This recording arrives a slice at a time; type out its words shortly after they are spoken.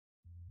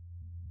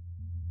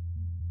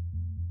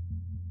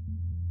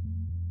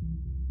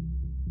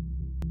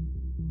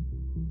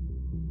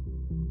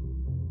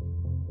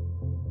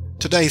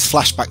Today's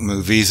flashback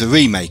movie is a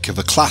remake of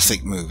a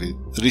classic movie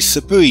that is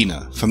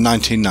Sabrina from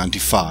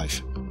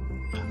 1995.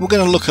 We're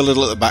going to look a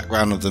little at the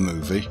background of the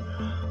movie,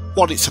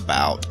 what it's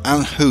about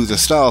and who the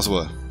stars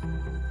were.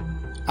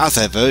 As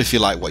ever, if you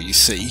like what you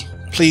see,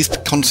 please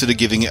consider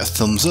giving it a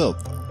thumbs up,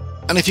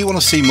 and if you want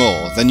to see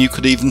more then you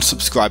could even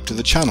subscribe to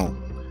the channel.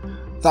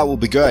 That would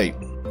be great.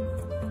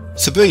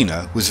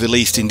 Sabrina was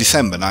released in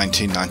December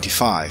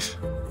 1995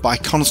 by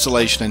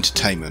Constellation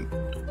Entertainment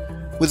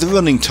with a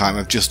running time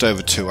of just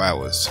over 2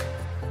 hours.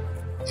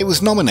 It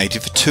was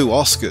nominated for 2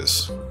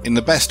 Oscars in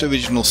the Best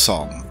Original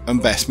Song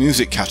and Best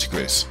Music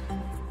categories.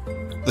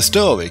 The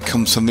story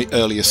comes from the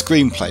earlier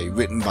screenplay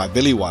written by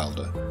Billy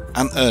Wilder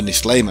and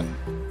Ernest Lehman,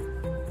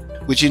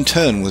 which in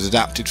turn was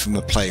adapted from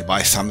a play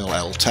by Samuel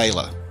L.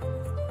 Taylor.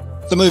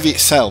 The movie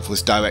itself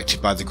was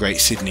directed by the great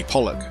Sidney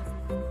Pollack.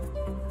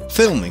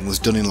 Filming was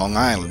done in Long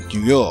Island,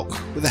 New York,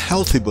 with a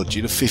healthy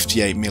budget of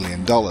 $58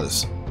 million.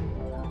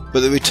 But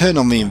the return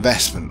on the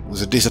investment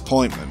was a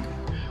disappointment,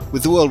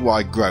 with the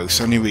worldwide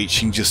gross only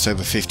reaching just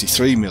over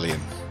 $53 million.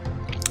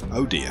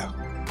 Oh dear.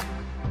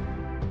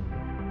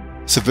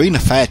 Sabrina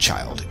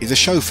Fairchild is a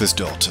chauffeur's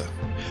daughter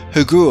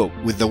who grew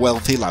up with the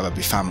wealthy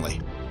Larrabee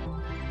family.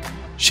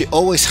 She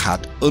always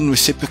had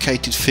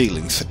unreciprocated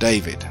feelings for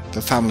David,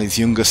 the family's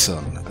younger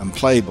son and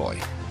playboy.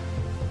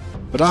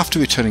 But after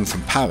returning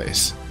from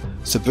Paris,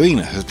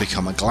 Sabrina has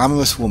become a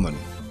glamorous woman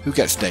who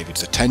gets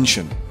David's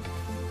attention.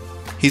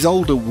 His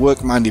older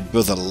work-minded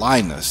brother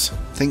Linus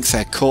thinks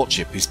their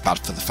courtship is bad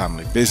for the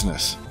family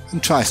business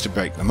and tries to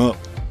break them up.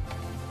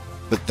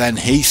 But then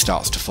he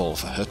starts to fall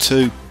for her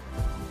too.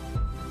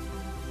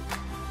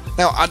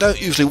 Now, I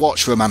don't usually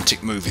watch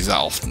romantic movies that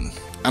often,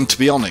 and to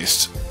be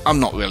honest, I'm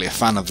not really a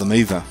fan of them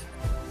either.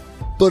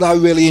 But I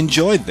really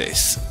enjoyed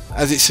this,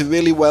 as it's a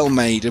really well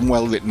made and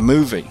well written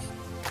movie.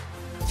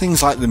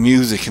 Things like the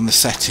music and the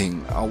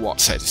setting are what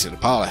sets it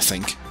apart, I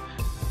think.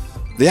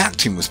 The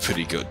acting was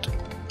pretty good,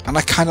 and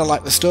I kinda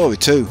like the story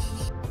too.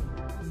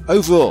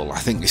 Overall, I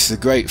think this is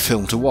a great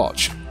film to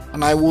watch,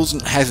 and I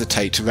wouldn't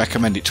hesitate to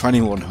recommend it to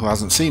anyone who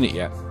hasn't seen it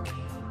yet.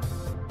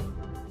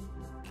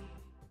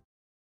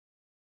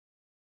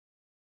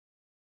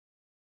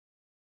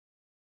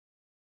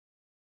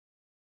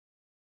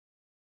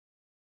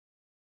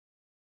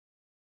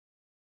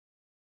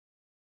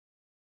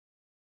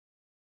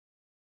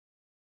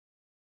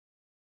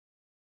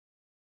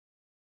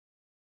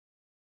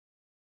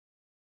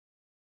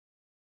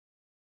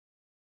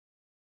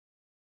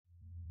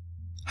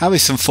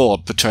 Harrison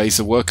Ford portrays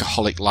the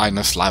workaholic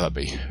Linus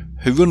Larrabee,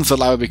 who runs the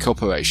Larrabee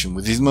Corporation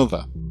with his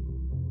mother.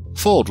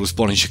 Ford was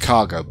born in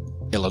Chicago,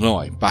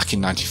 Illinois, back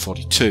in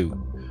 1942,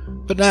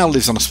 but now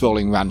lives on a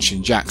sprawling ranch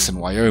in Jackson,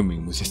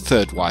 Wyoming with his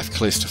third wife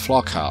Callista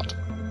Flockhart.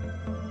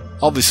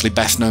 Obviously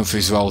best known for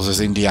his roles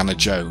as Indiana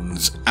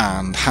Jones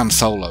and Han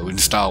Solo in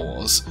Star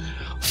Wars,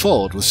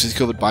 Ford was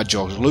discovered by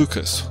George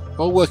Lucas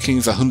while working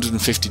as a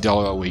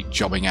 $150 a week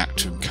jobbing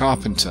actor and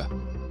carpenter,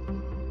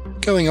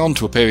 going on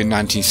to appear in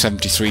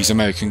 1973's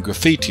American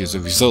Graffiti as a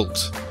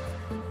result.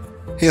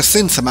 He has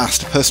since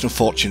amassed a personal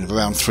fortune of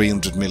around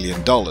 $300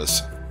 million,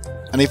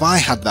 and if I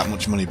had that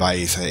much money by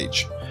his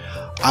age,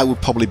 I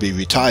would probably be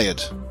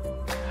retired.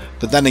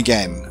 But then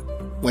again,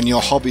 when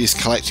your hobby is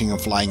collecting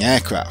and flying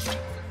aircraft,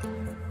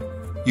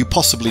 you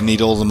possibly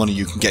need all the money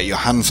you can get your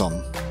hands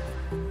on.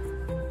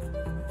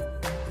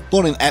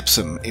 Born in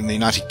Epsom in the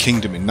United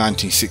Kingdom in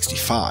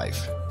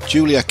 1965,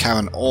 Julia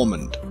Karen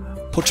Ormond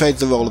portrayed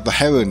the role of the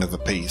heroine of the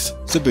piece,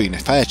 Sabrina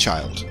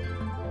Fairchild,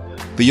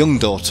 the young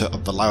daughter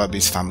of the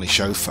Larrabee's family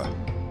chauffeur.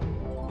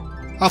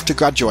 After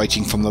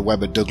graduating from the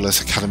Webber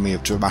Douglas Academy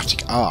of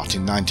Dramatic Art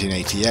in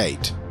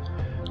 1988,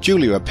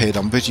 Julia appeared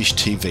on British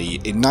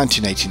TV in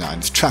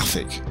 1989's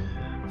Traffic,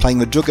 playing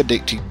the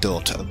drug-addicted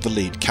daughter of the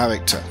lead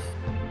character.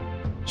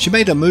 She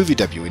made her movie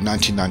debut in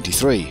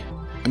 1993,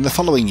 and the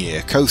following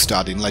year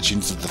co-starred in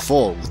Legends of the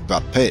Fall with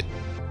Brad Pitt.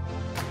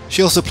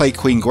 She also played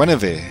Queen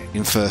Guinevere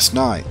in First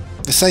Night,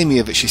 the same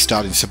year that she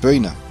starred in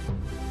Sabrina.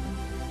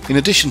 In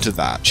addition to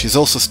that, she's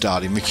also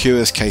starred in The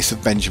Curious Case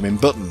of Benjamin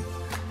Button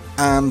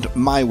and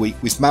My Week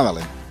with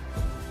Marilyn.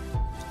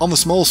 On the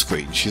small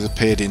screen, she's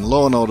appeared in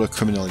Law & Order: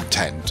 Criminal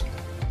Intent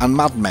and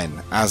Mad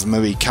Men as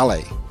Marie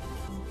Calais.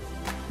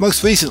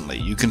 Most recently,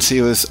 you can see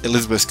her as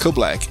Elizabeth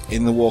Kublik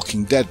in The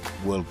Walking Dead: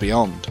 World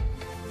Beyond.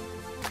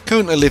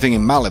 Currently living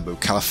in Malibu,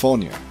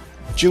 California,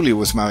 Julia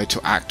was married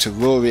to actor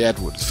Rory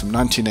Edwards from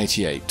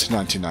 1988 to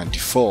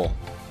 1994.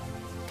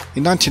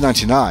 In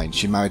 1999,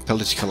 she married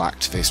political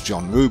activist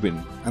John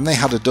Rubin, and they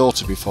had a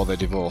daughter before their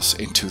divorce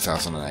in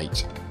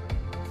 2008.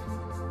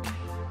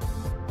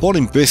 Born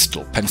in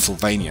Bristol,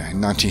 Pennsylvania in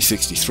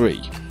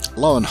 1963,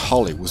 Lauren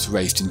Holly was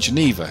raised in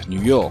Geneva,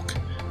 New York,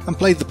 and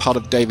played the part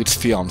of David's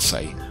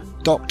fiancée,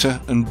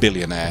 doctor and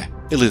billionaire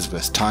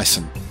Elizabeth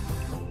Tyson.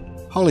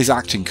 Holly's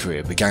acting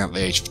career began at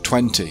the age of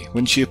 20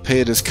 when she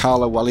appeared as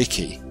Carla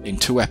Walicki in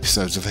 2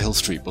 episodes of Hill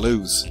Street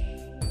Blues.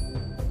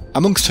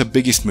 Amongst her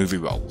biggest movie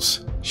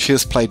roles, she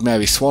has played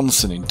Mary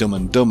Swanson in Dumb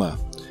and Dumber,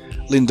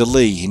 Linda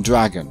Lee in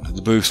Dragon,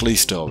 the Bruce Lee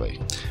story,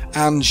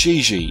 and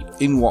Gigi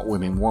in What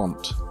Women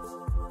Want.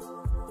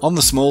 On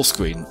the small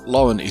screen,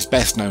 Lauren is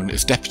best known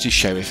as Deputy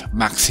Sheriff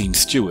Maxine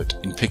Stewart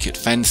in Picket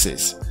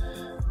Fences,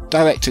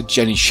 director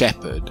Jenny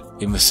Shepherd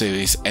in the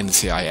series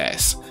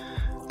NCIS,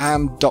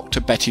 and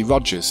Dr. Betty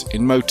Rogers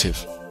in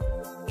Motive.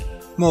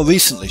 More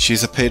recently she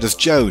has appeared as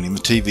Joan in the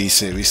TV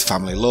series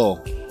Family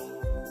Law.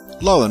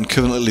 Lauren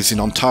currently lives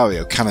in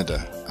Ontario,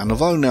 Canada, and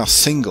although now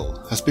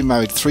single, has been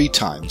married 3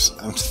 times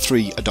and has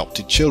 3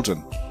 adopted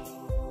children.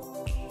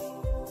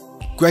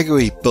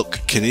 Gregory Buck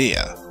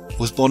Kinnear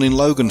was born in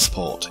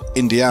Logansport,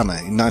 Indiana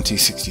in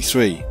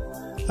 1963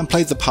 and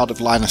played the part of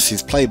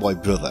Linus's playboy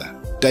brother,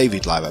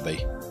 David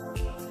Larrabee.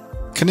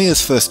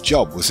 Kinnear's first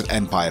job was at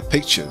Empire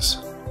Pictures,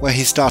 where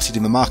he started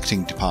in the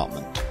marketing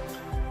department.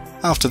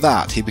 After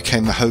that he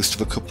became the host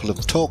of a couple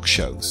of talk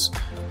shows,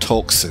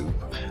 Talk Soup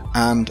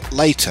and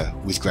Later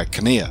with Greg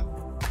Kinnear,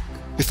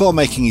 before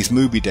making his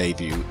movie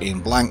debut in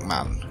Blank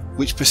Man,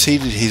 which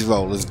preceded his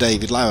role as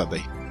David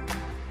Larrabee.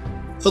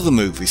 Other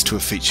movies to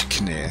have featured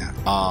Kinnear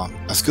are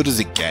As Good As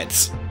It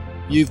Gets,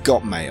 You've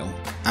Got Mail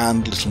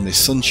and Little Miss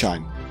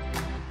Sunshine.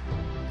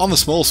 On the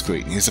small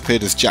screen he has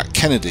appeared as Jack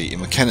Kennedy in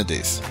The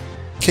Kennedys,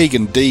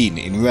 Keegan Dean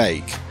in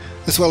Rake,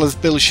 as well as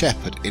Bill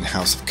Shepherd in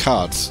House of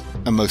Cards,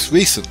 and most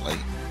recently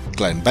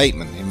Glenn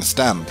Bateman in The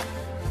Stand.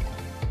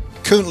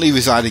 Currently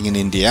residing in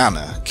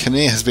Indiana,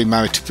 Kinnear has been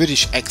married to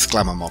British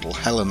ex-glamour model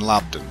Helen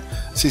Labden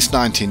since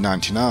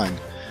 1999,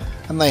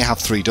 and they have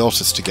 3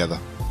 daughters together.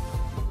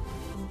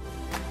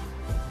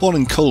 Born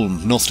in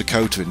Culm, North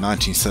Dakota in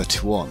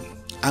 1931,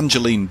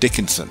 Angeline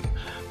Dickinson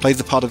played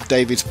the part of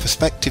David's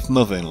prospective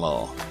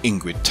mother-in-law,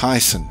 Ingrid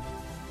Tyson.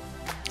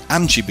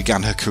 Angie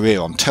began her career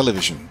on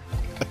television,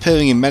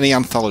 appearing in many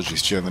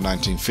anthologies during the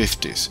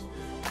 1950s,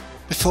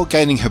 before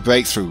gaining her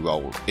breakthrough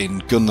role in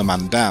Gun the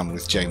Man Down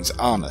with James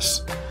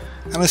Arness,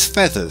 and as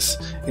Feathers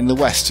in the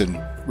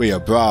western Rio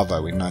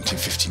Bravo in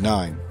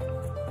 1959,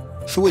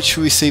 for which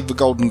she received the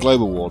Golden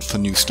Globe Award for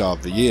New Star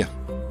of the Year.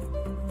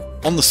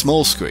 On the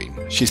small screen,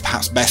 she is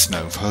perhaps best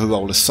known for her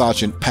role as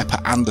Sergeant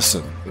Pepper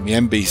Anderson in the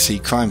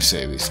NBC crime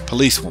series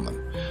Policewoman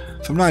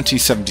from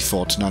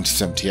 1974 to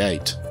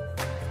 1978.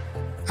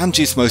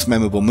 Angie's most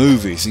memorable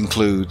movies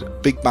include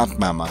Big Bad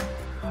Mama,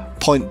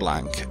 Point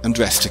Blank and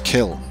Dress to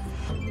Kill.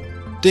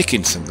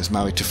 Dickinson was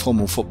married to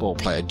former football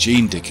player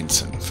Gene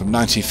Dickinson from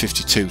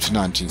 1952 to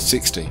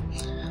 1960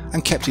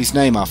 and kept his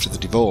name after the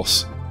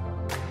divorce.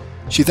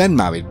 She then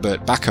married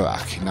Burt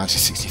Bacharach in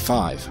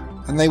 1965,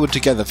 and they were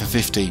together for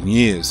 15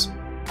 years.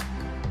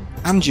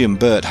 Angie and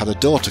Burt had a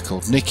daughter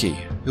called Nikki,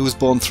 who was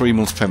born 3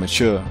 months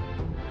premature,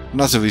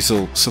 and as a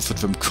result suffered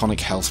from chronic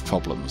health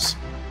problems.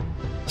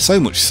 So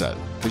much so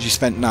that she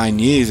spent 9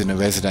 years in a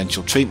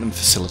residential treatment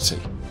facility.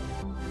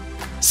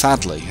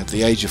 Sadly, at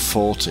the age of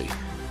 40,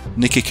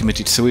 Nikki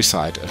committed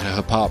suicide at her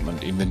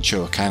apartment in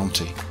Ventura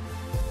County.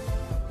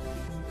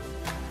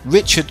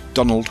 Richard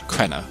Donald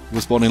Crenna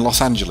was born in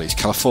Los Angeles,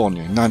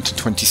 California in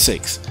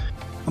 1926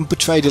 and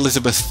portrayed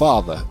Elizabeth's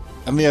father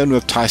and the owner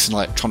of Tyson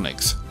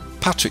Electronics,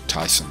 Patrick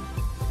Tyson.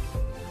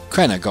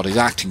 Crenna got his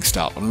acting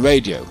start on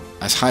radio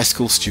as high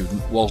school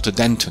student Walter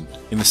Denton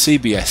in the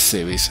CBS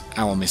series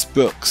Our Miss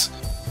Brooks,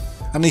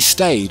 and he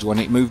stayed when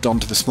it moved on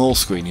to the small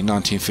screen in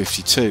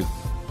 1952.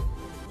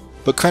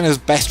 But Crenna's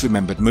best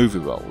remembered movie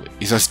role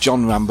is as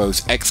John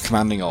Rambo's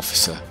ex-commanding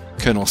officer,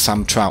 Colonel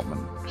Sam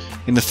Troutman,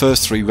 in the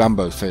first 3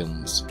 Rambo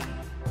films,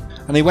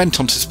 and he went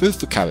on to spoof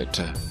the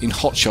character in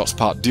Hot Shots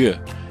Part 2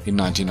 in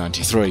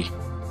 1993.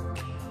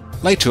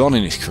 Later on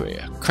in his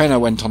career, Crenna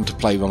went on to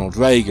play Ronald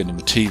Reagan in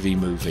the TV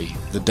movie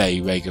The Day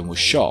Reagan Was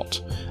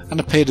Shot, and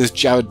appeared as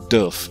Jared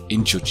Duff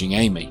in Judging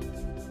Amy.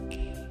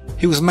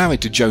 He was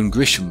married to Joan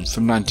Grisham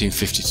from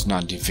 1950 to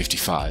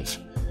 1955,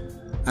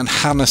 and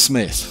Hannah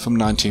Smith from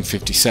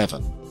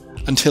 1957,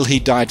 until he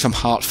died from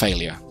heart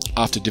failure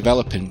after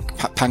developing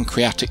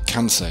pancreatic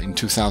cancer in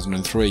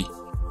 2003.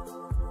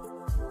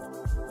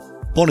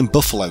 Born in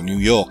Buffalo, New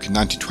York in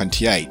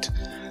 1928,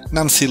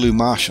 Nancy Lou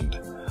Marchand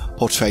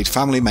portrayed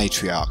family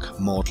matriarch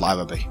Maud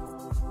Larrabee.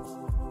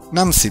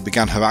 Nancy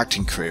began her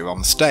acting career on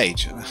the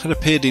stage and had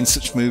appeared in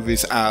such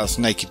movies as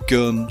Naked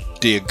Gun,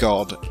 Dear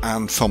God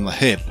and From the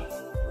Hip.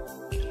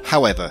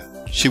 However,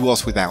 she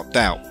was without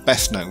doubt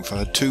best known for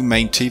her 2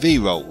 main TV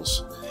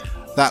roles,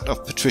 that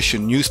of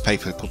patrician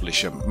newspaper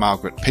publisher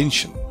Margaret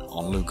Pynchon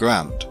on Lou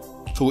Grant,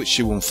 for which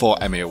she won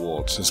 4 Emmy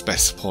Awards as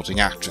Best Supporting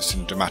Actress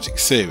in a Dramatic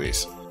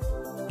Series,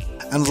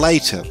 and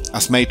later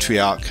as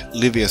matriarch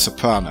Livia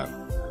Soprano,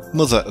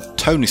 mother of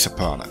Tony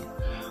Soprano,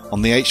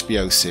 on the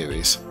HBO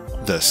series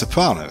The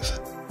Sopranos,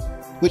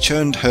 which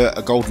earned her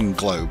a Golden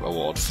Globe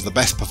Award for the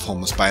best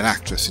performance by an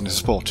actress in a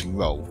supporting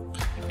role,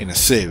 in a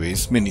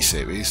series,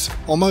 miniseries,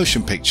 or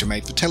motion picture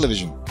made for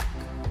television.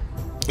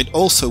 It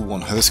also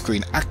won her a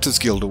Screen Actors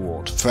Guild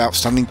Award for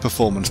outstanding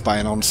performance by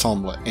an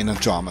ensemble in a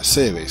drama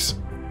series.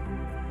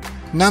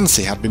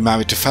 Nancy had been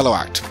married to fellow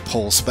actor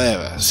Paul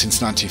Sparer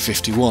since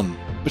 1951,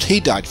 but he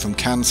died from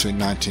cancer in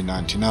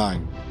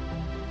 1999.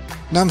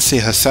 Nancy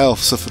herself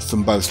suffered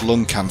from both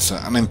lung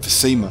cancer and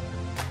emphysema,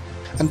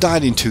 and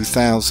died in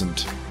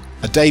 2000,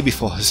 a day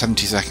before her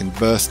 72nd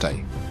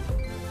birthday.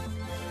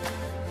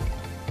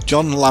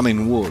 John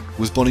Lamin Wood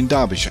was born in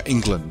Derbyshire,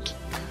 England,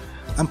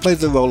 and played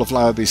the role of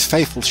Larrabee's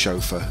faithful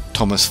chauffeur,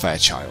 Thomas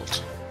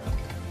Fairchild.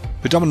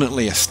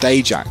 Predominantly a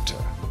stage actor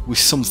with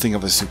something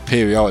of a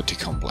superiority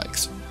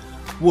complex,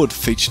 Wood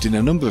featured in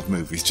a number of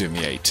movies during the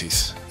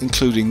 80s,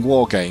 including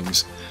War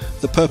Games,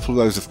 The Purple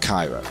Rose of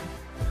Cairo,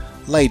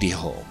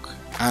 Ladyhawke,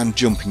 and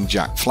Jumping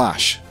Jack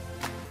Flash.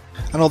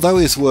 And although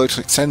he has worked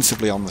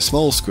extensively on the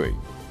small screen,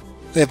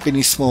 there have been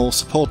his small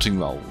supporting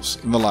roles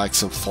in the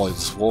likes of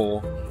Foyle's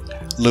War,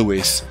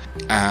 Lewis,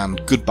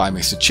 and Goodbye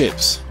Mr.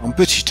 Chips on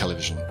British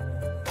television.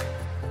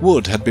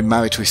 Wood had been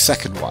married to his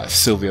second wife,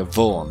 Sylvia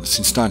Vaughan,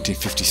 since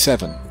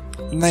 1957,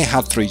 and they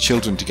had 3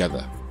 children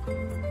together.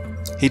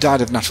 He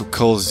died of natural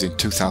causes in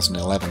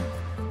 2011.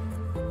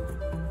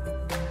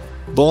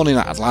 Born in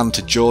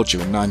Atlanta, Georgia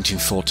in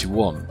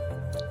 1941,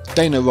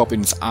 Dana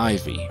Robbins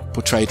Ivy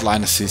portrayed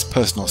Linus's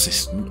personal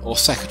assistant or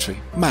secretary,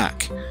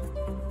 Mac.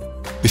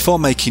 Before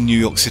making New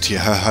York City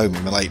her home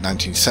in the late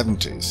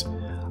 1970s,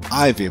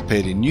 Ivy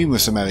appeared in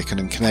numerous American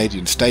and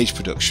Canadian stage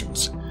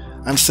productions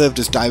and served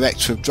as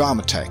Director of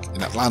Dramatech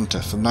in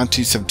Atlanta from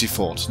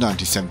 1974 to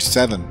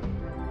 1977.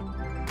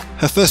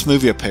 Her first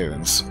movie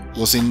appearance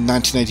was in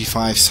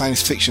 1985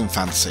 science fiction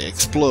fantasy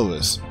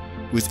Explorers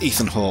with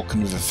Ethan Hawke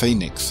and River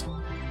Phoenix.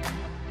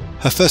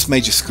 Her first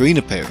major screen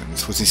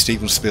appearance was in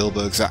Steven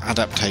Spielberg's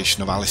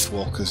adaptation of Alice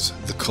Walker's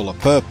The Colour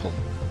Purple,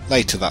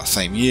 later that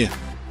same year.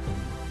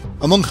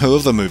 Among her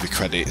other movie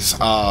credits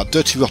are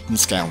Dirty Rotten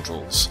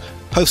Scoundrels,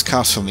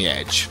 Postcards from the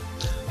Edge,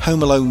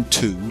 Home Alone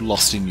 2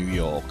 Lost in New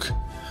York,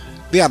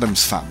 The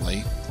Addams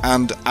Family,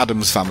 and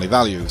Addams Family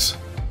Values.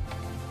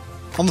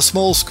 On the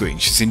small screen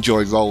she's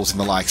enjoyed roles in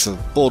the likes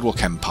of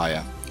Boardwalk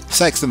Empire,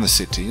 Sex and the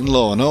City and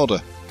Law and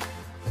Order.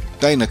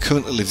 Dana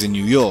currently lives in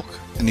New York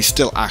and is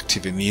still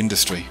active in the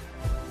industry.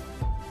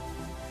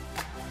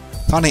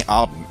 Fanny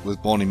Ardant was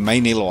born in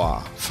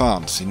Maine-et-Loire,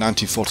 France in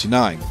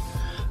 1949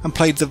 and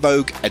played the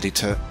Vogue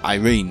editor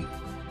Irene.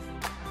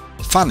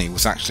 Fanny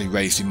was actually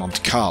raised in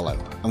Monte Carlo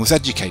and was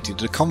educated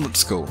at a convent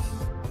school.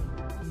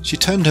 She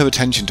turned her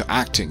attention to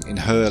acting in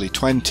her early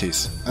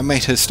 20s and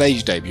made her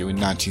stage debut in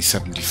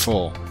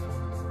 1974.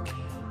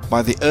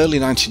 By the early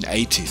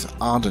 1980s,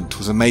 Ardant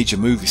was a major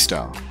movie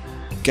star,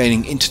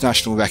 gaining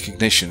international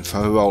recognition for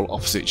her role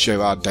opposite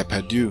Gérard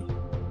Depardieu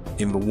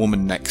in The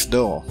Woman Next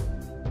Door.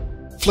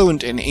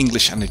 Fluent in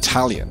English and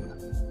Italian,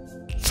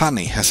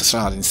 Fanny has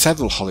starred in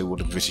several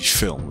Hollywood and British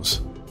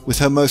films, with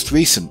her most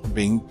recent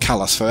being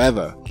Callas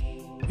Forever,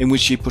 in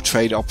which she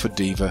portrayed opera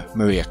diva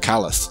Maria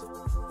Callas.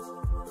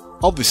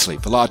 Obviously,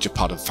 the larger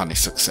part of Fanny's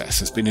success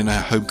has been in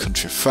her home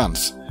country of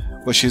France,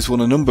 where she has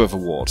won a number of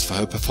awards for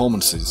her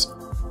performances.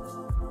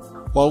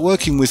 While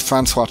working with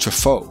Francois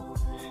Truffaut,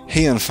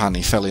 he and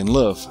Fanny fell in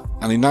love,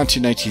 and in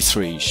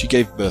 1983 she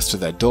gave birth to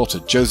their daughter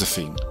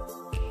Josephine.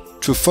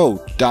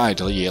 Truffaut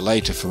died a year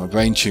later from a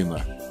brain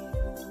tumour.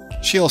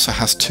 She also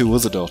has 2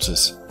 other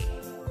daughters.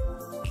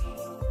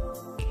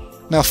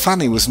 Now,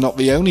 Fanny was not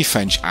the only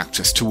French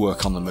actress to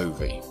work on the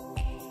movie.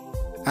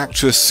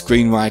 Actress,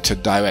 screenwriter,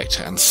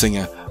 director and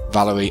singer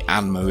Valérie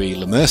Anne-Marie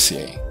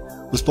Lemercier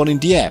was born in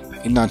Dieppe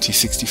in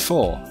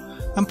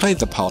 1964 and played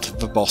the part of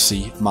the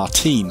bossy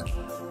Martine.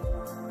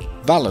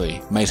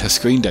 Valérie made her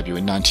screen debut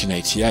in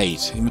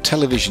 1988 in the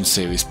television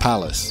series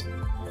Palace,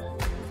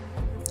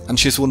 and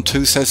she has won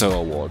 2 César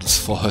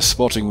Awards for her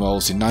supporting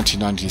roles in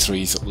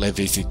 1993's Les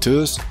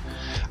Visiteurs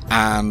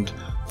and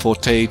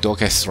Forte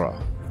d'Orchestre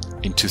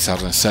in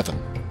 2007.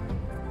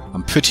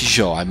 I'm pretty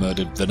sure I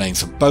murdered the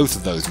names of both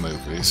of those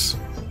movies,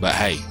 but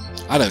hey,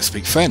 I don't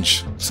speak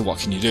French, so what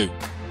can you do?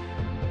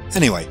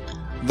 Anyway,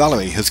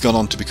 Valérie has gone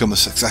on to become a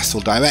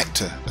successful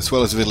director, as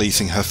well as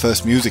releasing her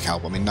first music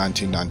album in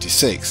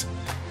 1996,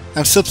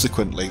 and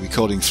subsequently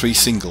recording 3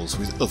 singles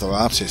with other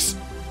artists.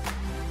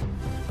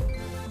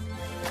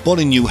 Born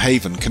in New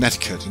Haven,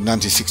 Connecticut in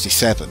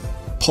 1967,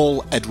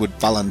 Paul Edward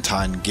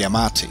Valentine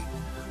Giamatti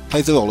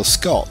played the role of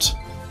Scott.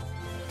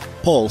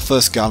 Paul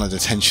first garnered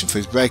attention for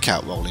his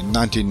breakout role in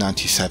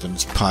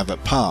 1997's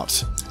Private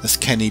Parts as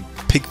Kenny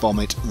Pig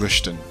Vomit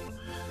Rushton,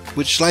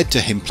 which led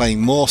to him playing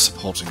more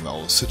supporting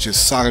roles such as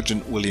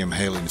Sergeant William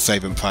Hill in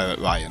Saving Private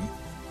Ryan,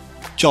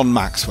 John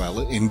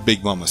Maxwell in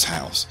Big Mama's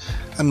House,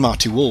 and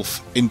Marty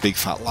Wolf in Big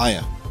Fat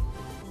Liar.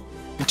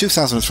 In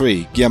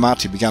 2003,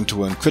 Giamatti began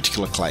to earn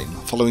critical acclaim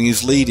following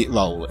his lead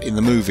role in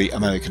the movie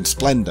American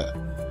Splendor,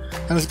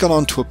 and has gone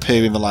on to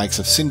appear in the likes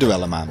of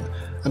Cinderella Man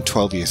and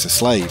 12 Years a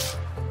Slave.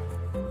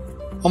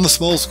 On the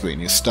small screen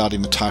he has starred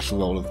in the title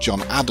role of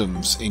John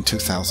Adams in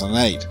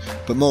 2008,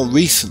 but more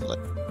recently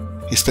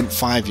he spent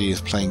 5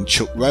 years playing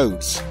Chuck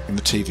Rhodes in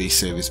the TV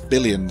series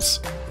Billions.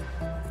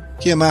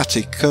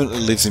 Giamatti currently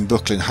lives in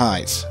Brooklyn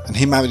Heights, and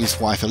he married his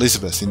wife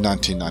Elizabeth in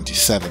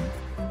 1997.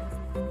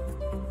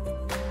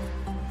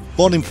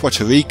 Born in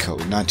Puerto Rico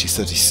in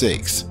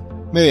 1936,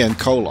 Miriam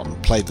Colon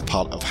played the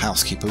part of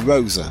housekeeper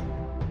Rosa.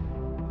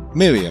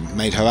 Miriam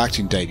made her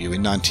acting debut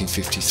in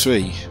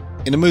 1953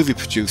 in a movie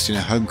produced in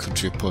her home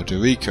country of Puerto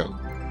Rico.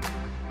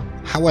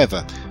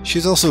 However, she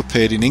has also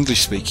appeared in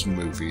English-speaking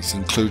movies,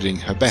 including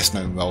her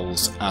best-known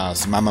roles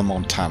as Mama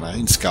Montana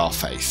in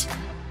Scarface,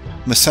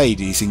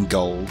 Mercedes in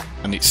Goal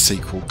and its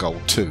sequel Goal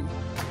 2,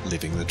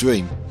 Living the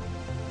Dream.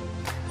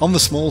 On the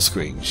small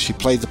screen, she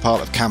played the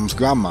part of Cam's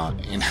grandma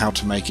in How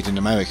to Make It in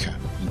America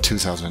in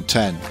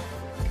 2010.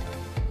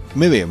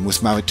 Miriam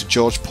was married to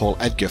George Paul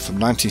Edgar from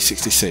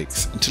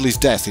 1966 until his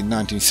death in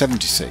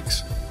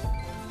 1976.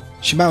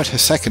 She married her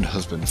second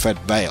husband Fred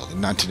Vale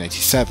in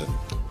 1987,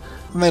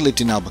 and they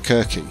lived in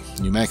Albuquerque,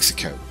 New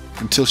Mexico,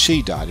 until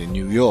she died in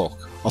New York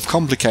of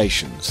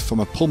complications from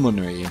a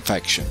pulmonary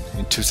infection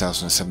in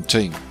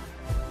 2017.